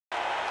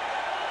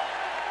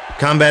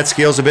Combat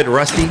skills a bit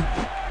rusty?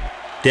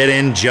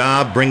 Dead-end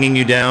job bringing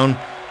you down?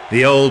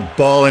 The old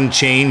ball and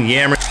chain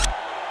yammer.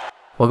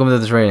 Welcome to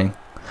the training.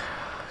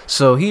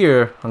 So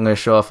here, I'm going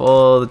to show off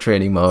all the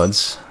training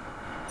modes.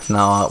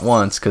 Not at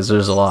once, because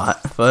there's a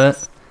lot.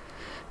 But,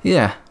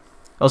 yeah.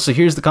 Also,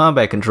 here's the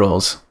combat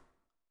controls.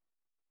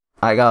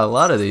 I got a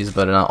lot of these,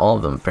 but not all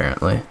of them,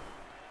 apparently.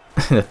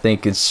 I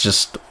think it's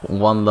just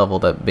one level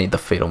that made the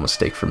fatal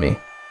mistake for me.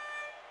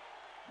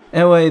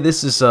 Anyway,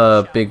 this is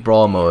big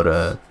brawl mode.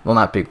 Well,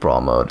 not big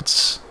brawl mode.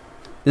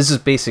 This is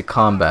basic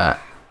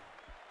combat.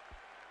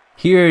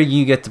 Here,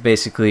 you get to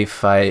basically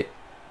fight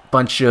a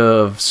bunch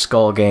of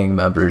Skull Gang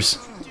members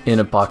in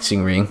a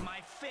boxing ring.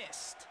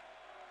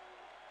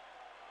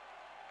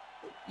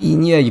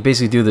 And yeah, you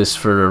basically do this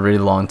for a really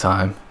long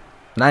time.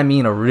 And I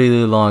mean a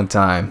really long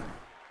time.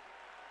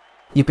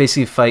 You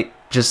basically fight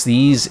just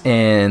these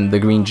and the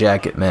Green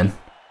Jacket Men.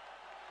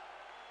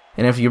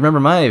 And if you remember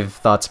my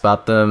thoughts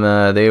about them,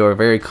 they were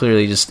very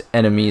clearly just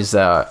enemies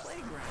that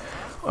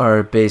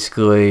are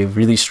basically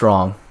really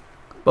strong.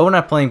 But we're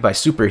not playing by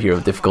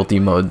superhero difficulty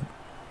mode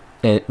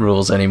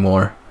rules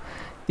anymore.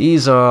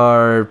 These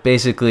are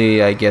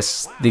basically, I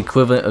guess, the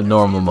equivalent of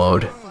normal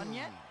mode.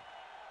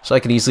 So I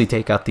could easily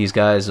take out these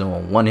guys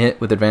in one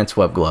hit with advanced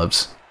web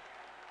gloves.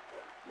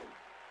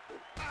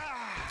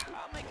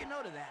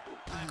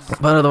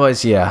 But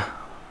otherwise, yeah.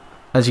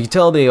 As you can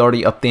tell, they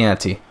already upped the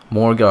ante.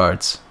 More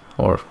guards.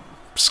 Or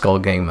Skull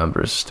Gang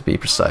members, to be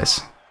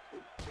precise.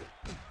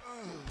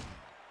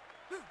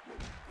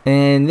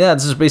 And yeah,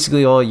 this is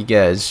basically all you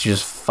get. Is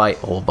just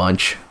fight a whole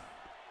bunch.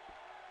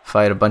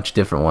 Fight a bunch of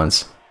different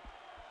ones.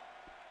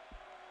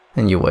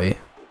 And you wait.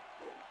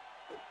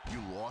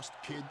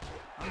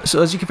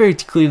 So as you can very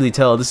clearly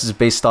tell, this is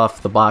based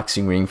off the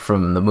boxing ring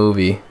from the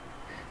movie.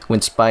 When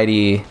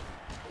Spidey...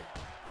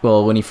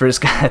 Well, when he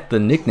first got the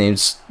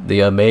nicknames, the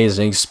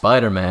Amazing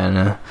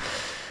Spider-Man.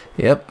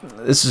 Yep,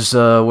 this is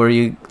where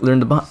you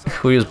learned where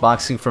he was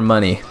boxing for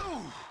money.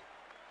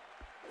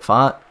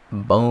 Fought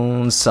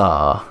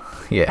Bonesaw.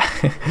 Yeah.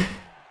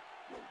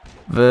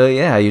 But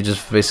yeah, you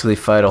just basically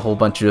fight a whole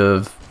bunch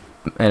of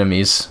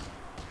enemies.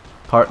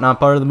 Not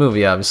part of the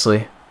movie,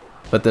 obviously.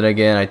 But then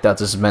again, I thought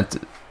this is meant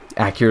to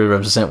accurately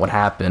represent what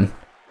happened.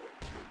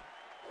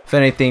 If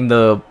anything,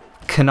 the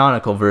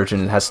canonical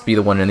version has to be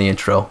the one in the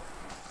intro.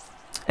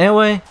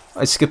 Anyway,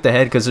 I skipped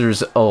ahead because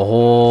there's a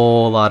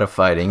whole lot of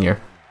fighting here.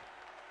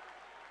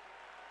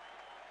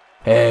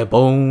 Hey,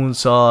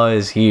 Bonesaw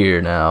is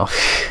here now.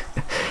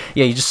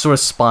 Yeah, he just sort of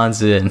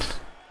spawns in.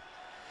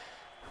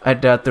 I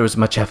doubt there was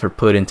much effort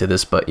put into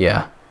this, but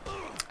yeah.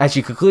 As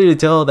you can clearly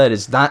tell, that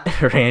is not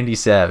Randy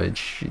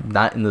Savage.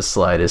 Not in the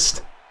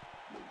slightest.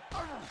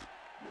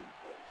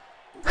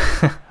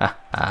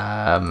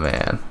 Ah,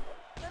 man.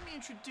 Let me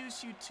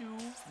introduce you to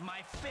my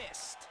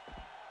fist.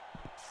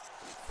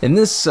 In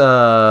this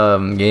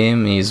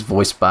game, he's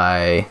voiced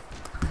by...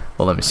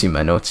 Well, let me see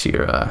my notes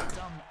here.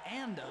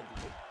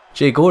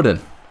 Jay Gordon.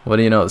 What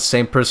do you know? The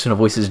same person who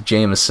voices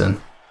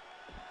Jameson.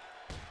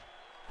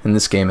 In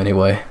this game,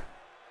 anyway.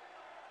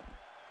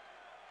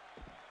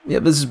 Yeah,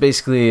 this is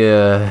basically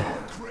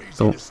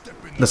the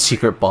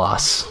secret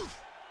boss.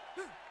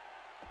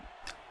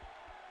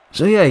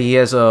 So yeah, he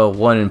has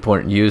one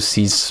important use.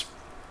 He's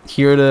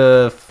here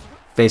to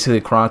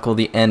basically chronicle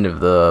the end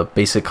of the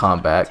basic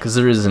combat, because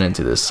there isn't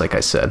into this, like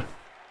I said.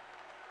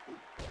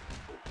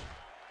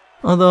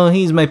 Although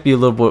he might be a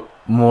little bit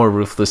more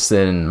ruthless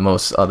than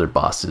most other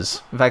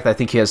bosses. In fact, I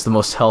think he has the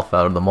most health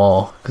out of them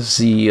all, because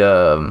he,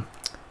 like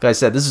I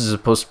said, this is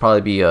supposed to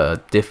probably be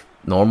a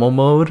normal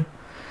mode,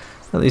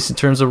 at least in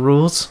terms of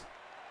rules.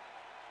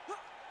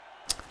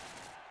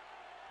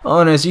 Oh,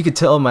 and as you can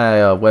tell,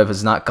 my web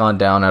has not gone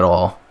down at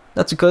all.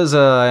 That's because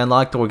I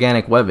unlocked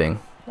organic webbing.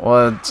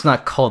 Well, it's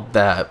not called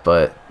that,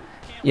 but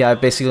yeah, I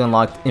basically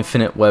unlocked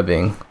infinite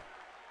webbing.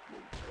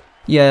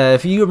 Yeah,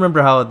 if you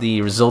remember how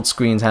the result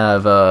screens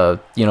have,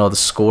 you know, the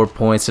score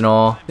points and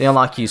all, they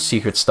unlock you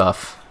secret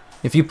stuff.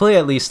 If you play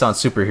at least on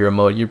superhero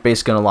mode, you're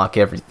basically gonna unlock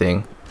everything.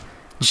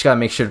 You just gotta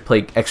make sure to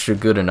play extra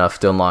good enough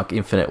to unlock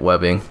infinite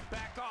webbing.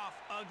 Back off,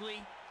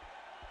 ugly.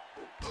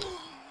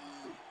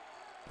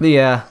 But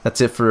yeah,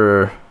 that's it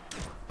for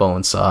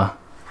Bonesaw.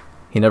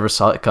 He never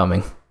saw it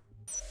coming.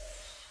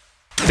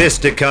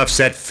 Fisticuffs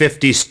at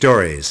 50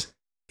 stories.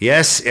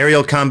 Yes,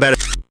 aerial combat.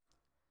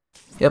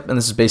 Yep, and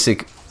this is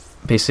basic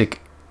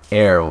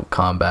air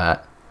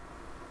combat.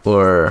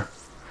 Or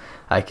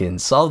I can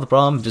solve the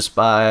problem just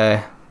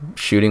by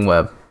shooting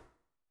web.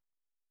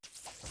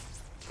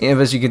 Yeah,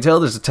 but as you can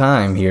tell, there's a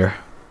time here.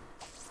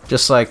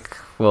 Just like,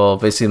 well,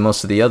 basically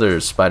most of the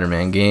other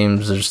Spider-Man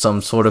games, there's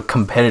some sort of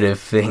competitive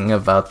thing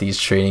about these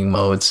training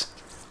modes.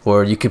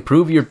 Where you can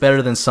prove you're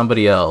better than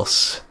somebody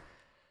else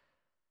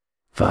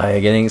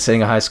by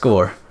setting a high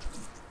score.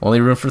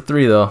 Only room for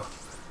 3 though,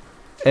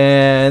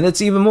 and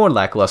it's even more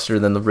lackluster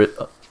than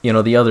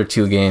the other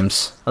 2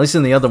 games. At least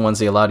in the other ones,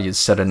 they allowed you to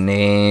set a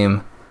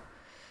name,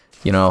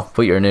 you know,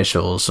 put your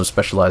initials, some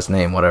specialized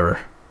name,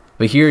 whatever.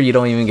 But here you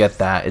don't even get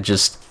that. It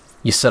just,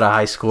 you set a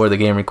high score, the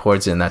game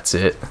records it, and that's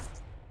it.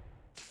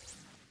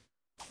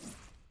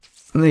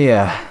 But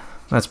yeah,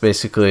 That's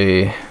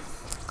basically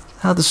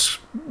how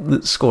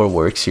the score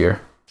works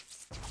here.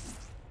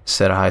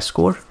 Set a high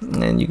score,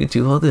 and you can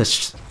do all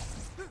this.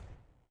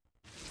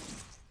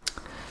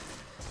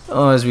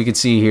 Oh, as we can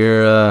see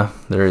here,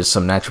 there is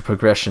some natural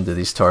progression to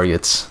these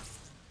targets.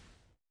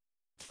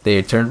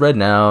 They turned red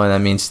now, and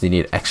that means they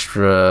need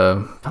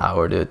extra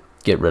power to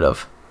get rid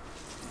of.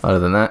 Other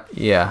than that,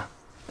 yeah.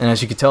 And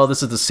as you can tell,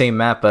 this is the same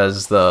map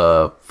as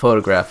the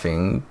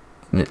photographing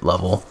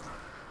level.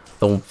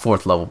 The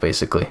 4th level,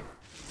 basically.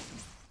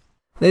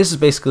 This is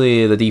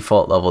basically the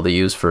default level they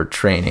use for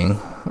training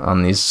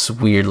on these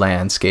weird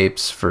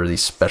landscapes for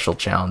these special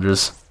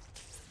challenges.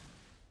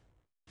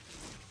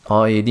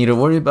 All you need to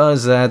worry about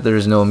is that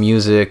there's no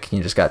music,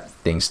 you just got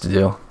things to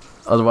do.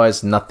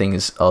 Otherwise, nothing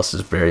else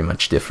is very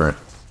much different.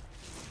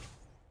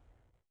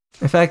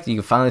 In fact, you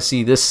can finally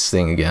see this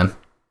thing again.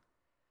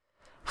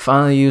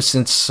 Finally used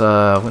since,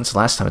 when's the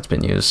last time it's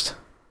been used?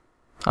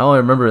 I only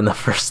remember in the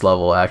 1st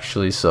level,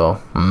 actually,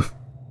 so,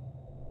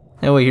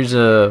 Anyway, here's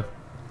an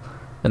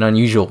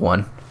unusual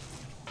one.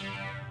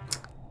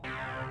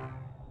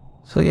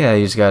 So yeah,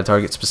 you just gotta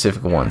target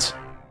specific ones.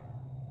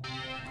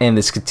 And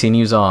this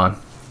continues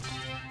on.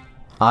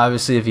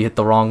 Obviously, if you hit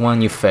the wrong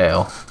one, you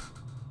fail.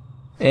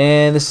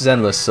 And this is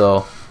endless,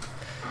 so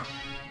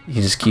you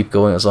just keep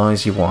going as long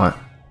as you want.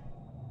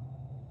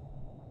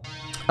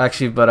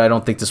 Actually, but I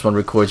don't think this one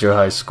records your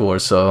high score,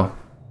 so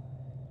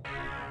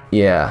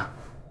yeah.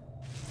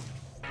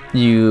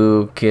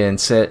 You can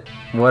set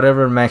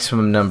whatever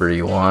maximum number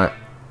you want,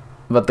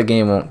 but the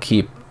game won't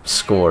keep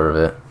score of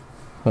it.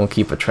 Won't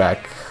keep a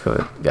track of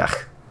it. Yeah,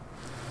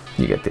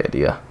 you get the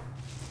idea.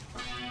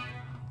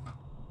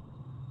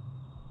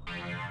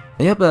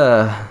 Yep,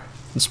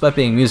 despite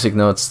being music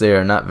notes, they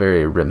are not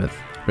very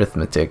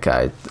arithmetic,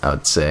 I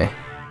would say.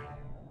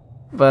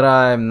 But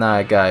I'm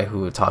not a guy who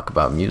would talk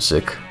about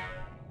music.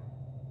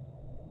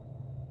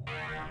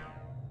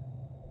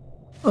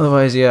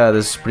 Otherwise, yeah,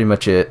 this is pretty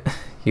much it.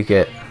 You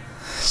get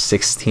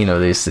 16 of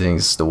these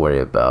things to worry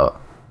about.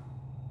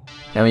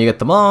 And when you get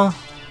them all,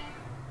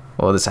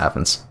 well, this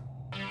happens.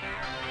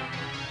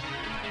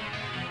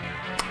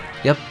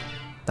 Yep,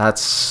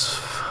 that's,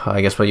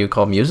 I guess, what you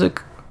call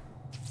music.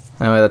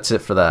 Anyway, that's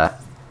it for that.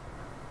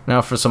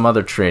 Now for some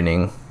other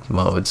training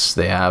modes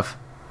they have.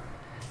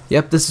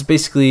 Yep, this is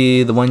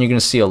basically the one you're going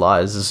to see a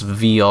lot, is this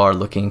VR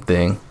looking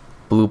thing.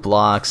 Blue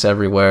blocks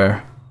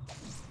everywhere.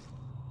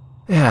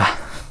 Yeah.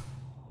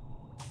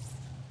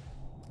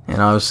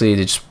 And obviously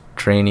they just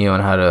train you on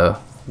how to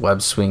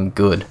web swing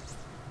good.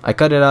 I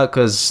cut it out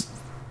because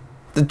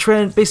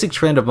the basic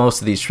trend of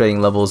most of these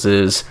training levels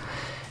is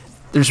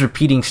there's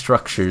repeating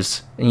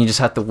structures, and you just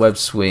have to web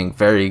swing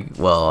very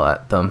well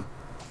at them.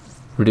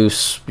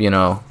 Reduce, you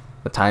know,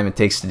 the time it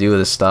takes to do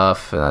this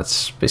stuff, and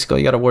that's basically all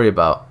you gotta worry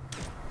about.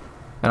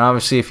 And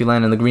obviously if you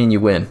land in the green, you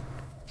win.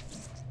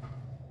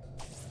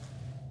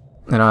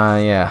 And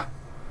yeah,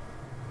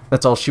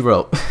 that's all she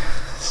wrote.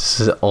 This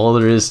is all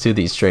there is to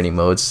these training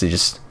modes. They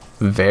just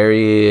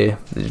vary.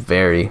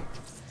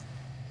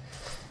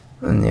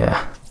 And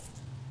yeah.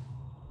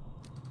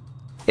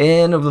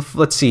 And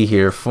let's see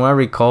here. From what I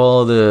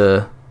recall,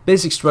 the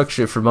basic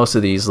structure for most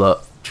of these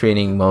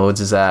training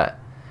modes is that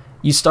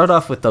you start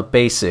off with the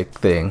basic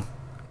thing.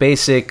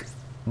 Basic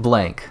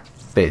blank.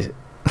 Basic.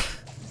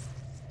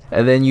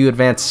 And then you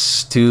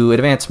advance to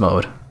advanced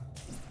mode.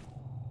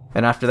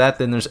 And after that,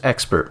 then there's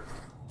expert.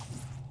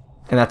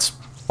 And that's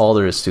all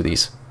there is to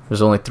these.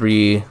 There's only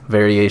 3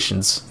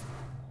 variations.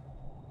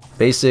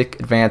 Basic,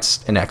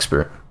 advanced, and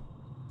expert.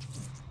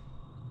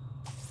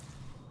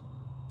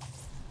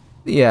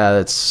 Yeah,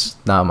 that's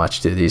not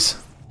much to these.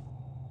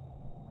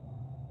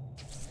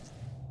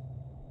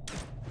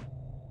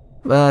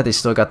 But they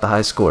still got the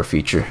high score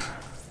feature.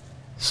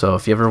 So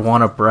if you ever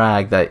want to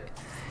brag that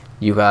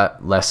you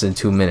got less than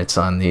 2 minutes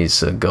on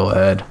these, go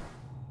ahead.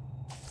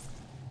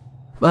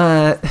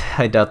 But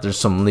I doubt there's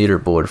some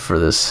leaderboard for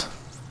this.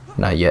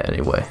 Not yet,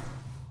 anyway.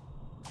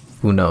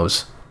 Who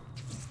knows?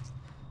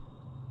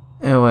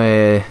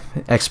 Anyway,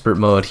 expert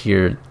mode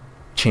here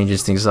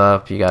changes things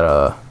up. You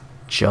gotta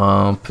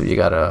jump, you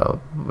gotta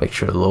make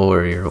sure to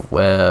lower your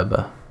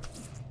web.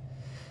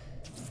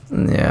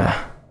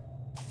 Yeah.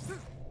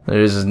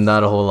 There's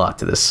not a whole lot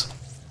to this.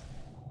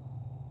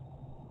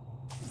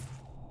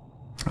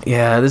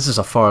 Yeah, this is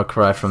a far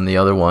cry from the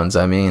other ones.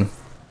 I mean,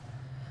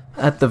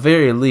 at the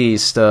very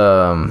least,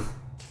 well,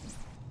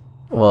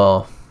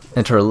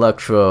 Enter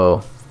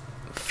Electro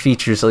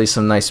features at least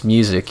some nice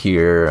music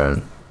here,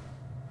 and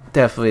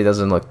definitely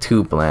doesn't look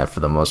too bland for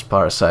the most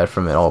part, aside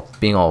from it all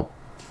being all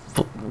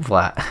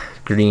flat,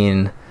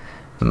 green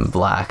and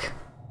black.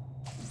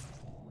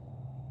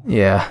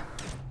 Yeah.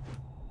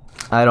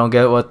 I don't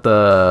get what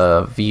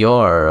the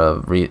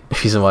VR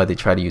reason why they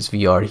try to use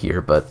VR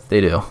here, but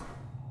they do.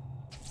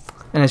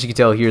 And as you can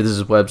tell here, this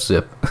is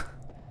WebZip.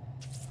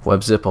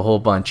 WebZip a whole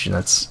bunch, and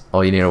that's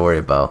all you need to worry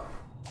about.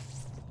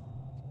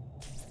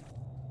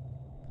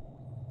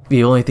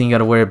 The only thing you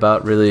gotta worry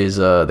about really is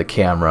the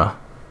camera.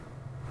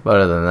 But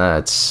other than that,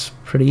 it's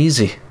pretty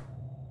easy.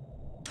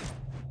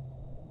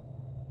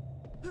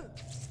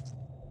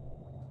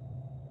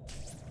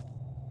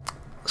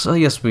 So I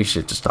guess we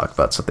should just talk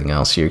about something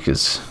else here,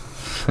 because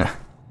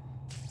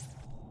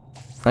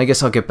I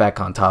guess I'll get back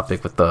on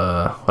topic with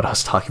what I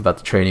was talking about,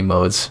 the training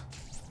modes.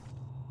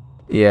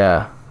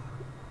 Yeah,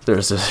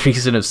 there's a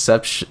recent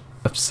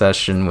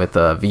obsession with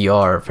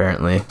VR,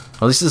 apparently.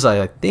 At least this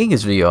I think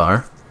is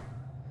VR.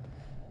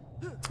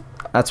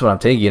 That's what I'm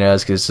taking it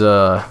as, because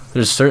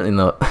there's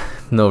certainly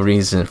no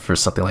reason for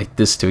something like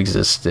this to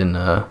exist in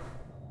the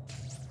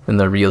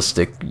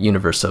realistic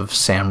universe of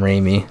Sam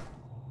Raimi.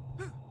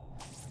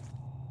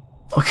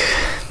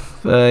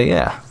 Okay,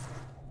 yeah.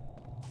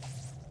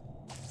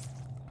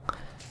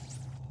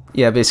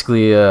 Yeah,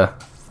 basically, the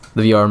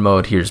VR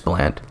mode here is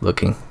bland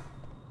looking.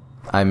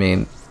 I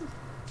mean,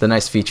 the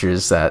nice feature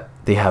is that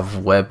they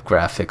have web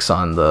graphics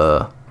on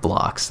the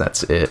blocks,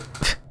 that's it.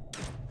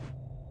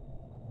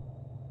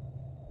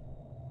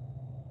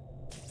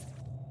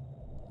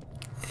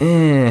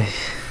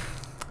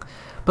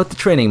 But the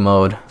training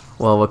mode,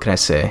 well, what can I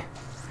say?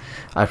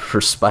 I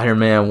prefer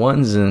Spider-Man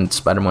 1s and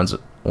Spider-Man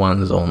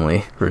 1s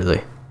only,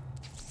 really.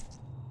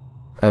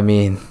 I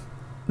mean,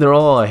 they're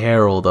all a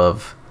herald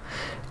of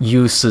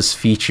useless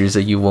features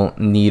that you won't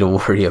need to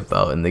worry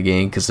about in the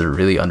game because they're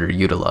really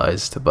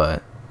underutilized,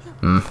 but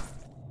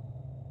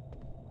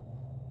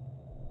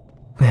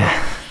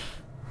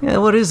yeah,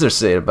 what is there to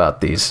say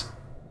about these?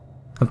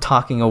 I'm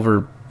talking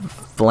over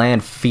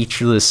bland,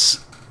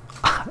 featureless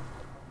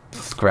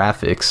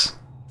graphics.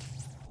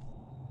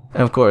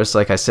 And of course,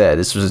 like I said,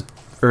 this was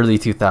early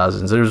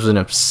 2000s. There was an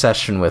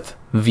obsession with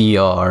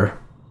VR,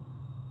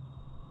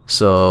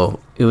 so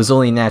it was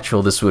only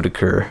natural this would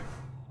occur.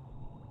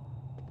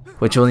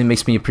 Which only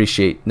makes me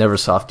appreciate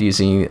Neversoft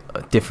using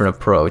a different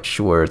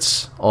approach where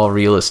it's all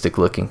realistic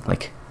looking.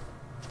 Like,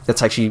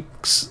 that's actually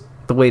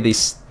the way they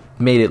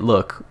made it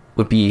look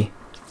would be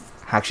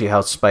actually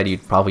how Spidey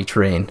would probably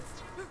train.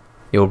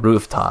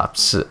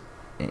 Rooftops,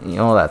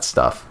 all that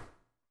stuff.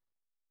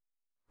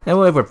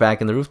 Anyway, we're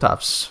back in the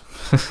rooftops.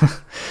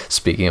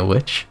 Speaking of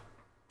which.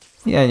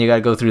 Yeah, and you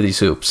gotta go through these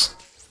hoops.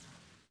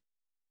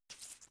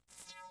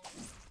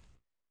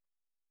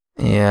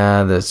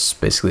 Yeah, that's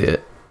basically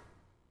it.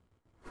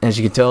 As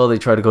you can tell, they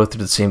try to go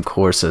through the same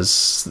course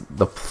as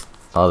the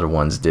other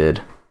ones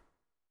did.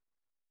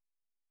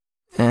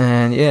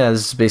 And yeah,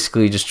 this is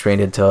basically just trying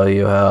to tell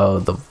you how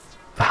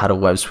to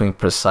web swing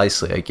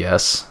precisely, I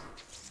guess.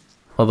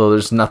 Although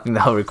there's nothing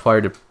that will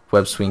require the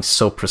web swing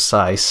so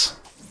precise.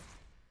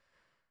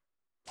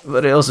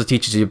 But it also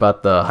teaches you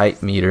about the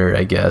height meter,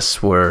 I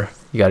guess, where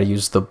you gotta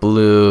use the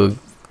blue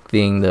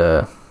thing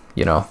to,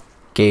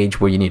 gauge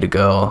where you need to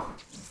go.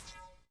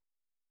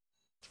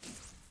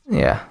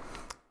 Yeah.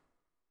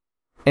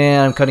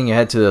 And I'm cutting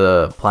ahead to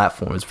the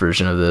platforms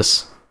version of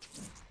this.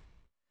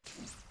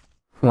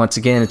 Once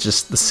again, it's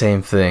just the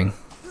same thing.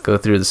 Go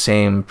through the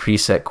same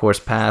preset course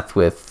path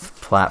with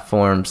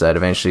platforms that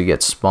eventually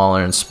get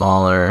smaller and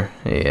smaller.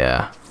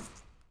 Yeah.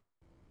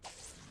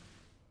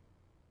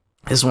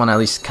 This one at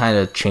least kind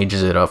of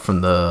changes it up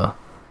from the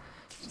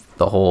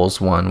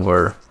holes one,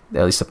 where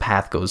at least the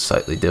path goes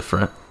slightly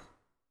different.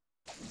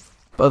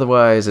 But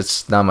otherwise,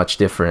 it's not much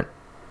different.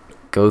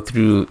 Go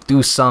through,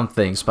 do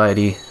something,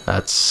 Spidey.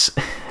 That's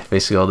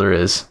basically all there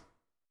is.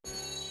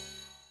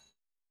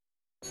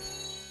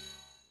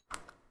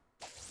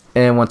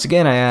 And once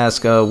again, I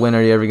ask, when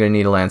are you ever going to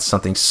need to land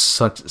something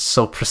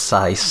so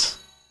precise?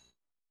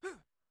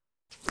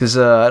 Because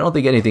I don't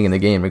think anything in the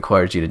game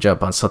requires you to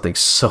jump on something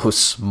so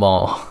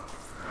small.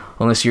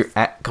 Unless you're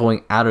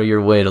going out of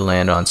your way to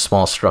land on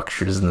small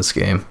structures in this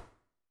game.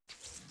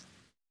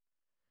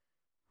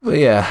 But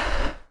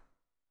yeah.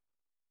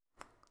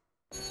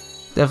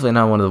 Definitely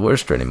not one of the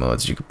worst training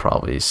modes, you could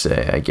probably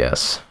say, I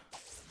guess.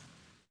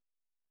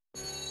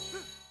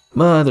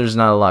 But there's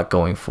not a lot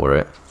going for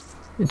it.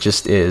 It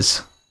just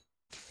is.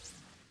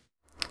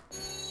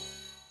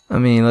 I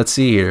mean, let's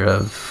see here.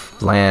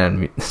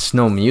 There's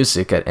no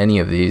music at any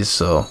of these,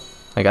 so...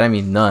 I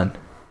mean none.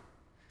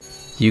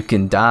 You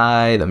can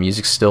die, the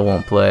music still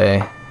won't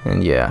play,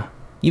 and yeah.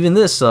 Even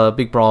this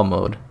Big Brawl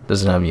mode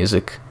doesn't have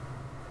music.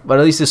 But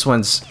at least this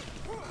one's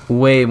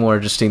way more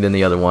interesting than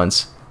the other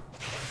ones.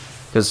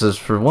 Because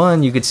for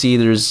one, you could see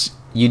there's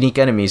unique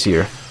enemies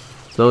here.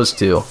 Those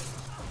two.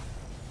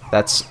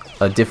 That's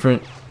a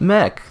different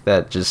mech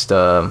that just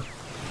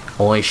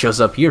only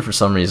shows up here for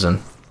some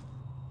reason.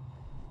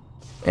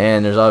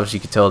 And there's obviously,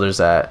 you can tell there's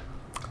that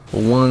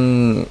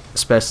one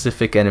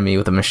specific enemy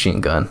with a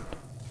machine gun.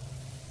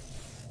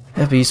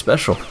 That'd be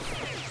special.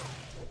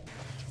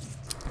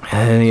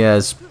 And yeah,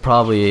 it's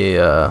probably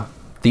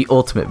the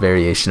ultimate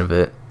variation of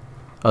it.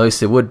 At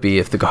least it would be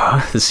if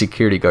the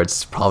security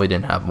guards probably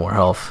didn't have more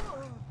health.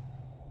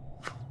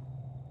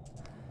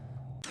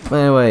 But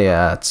anyway,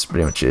 yeah, that's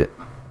pretty much it.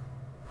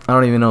 I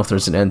don't even know if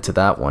there's an end to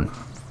that one,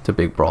 to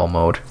Big Brawl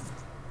mode.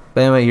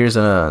 But anyway, here's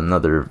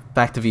another,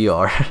 back to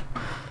VR.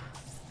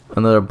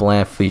 Another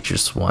bland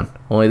features one.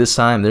 Only this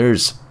time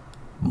there's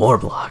more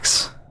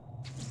blocks.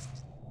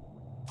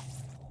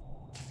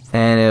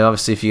 And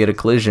obviously if you get a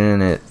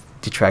collision, it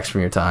detracts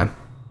from your time.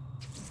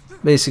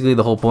 Basically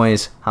the whole point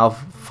is how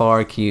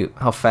fast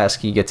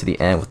can you get to the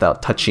end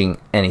without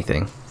touching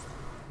anything.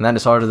 and that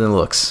is harder than it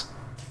looks.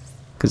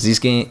 Because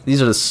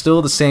these are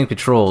still the same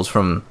controls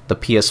from the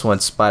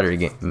PS1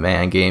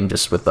 Spider-Man game,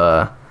 just with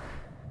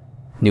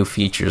new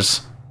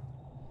features.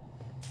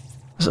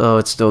 So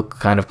it's still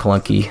kind of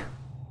clunky.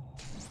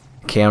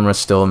 Camera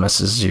still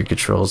messes your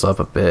controls up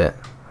a bit,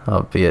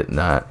 albeit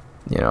not,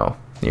 you know,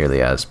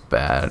 nearly as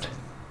bad,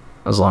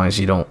 as long as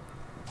you don't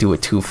do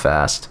it too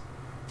fast.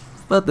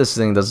 But this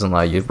thing doesn't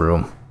allow you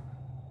room.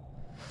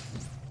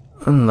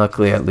 And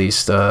luckily, at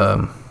least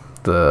the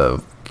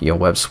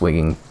web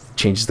swinging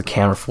changes the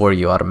camera for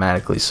you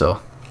automatically,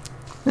 so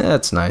yeah,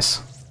 that's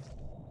nice.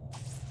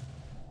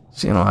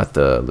 So you don't have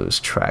to lose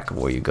track of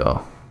where you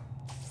go.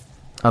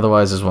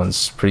 Otherwise, this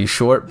one's pretty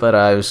short, but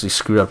I obviously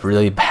screwed up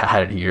really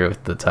bad here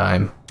at the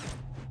time.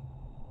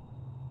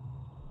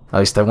 At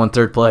least I won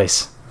 3rd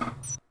place.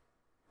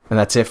 And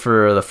that's it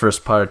for the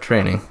first part of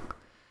training.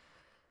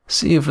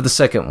 See you for the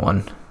second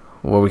one,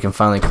 where we can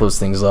finally close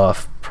things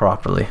off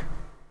properly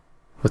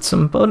with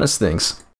some bonus things.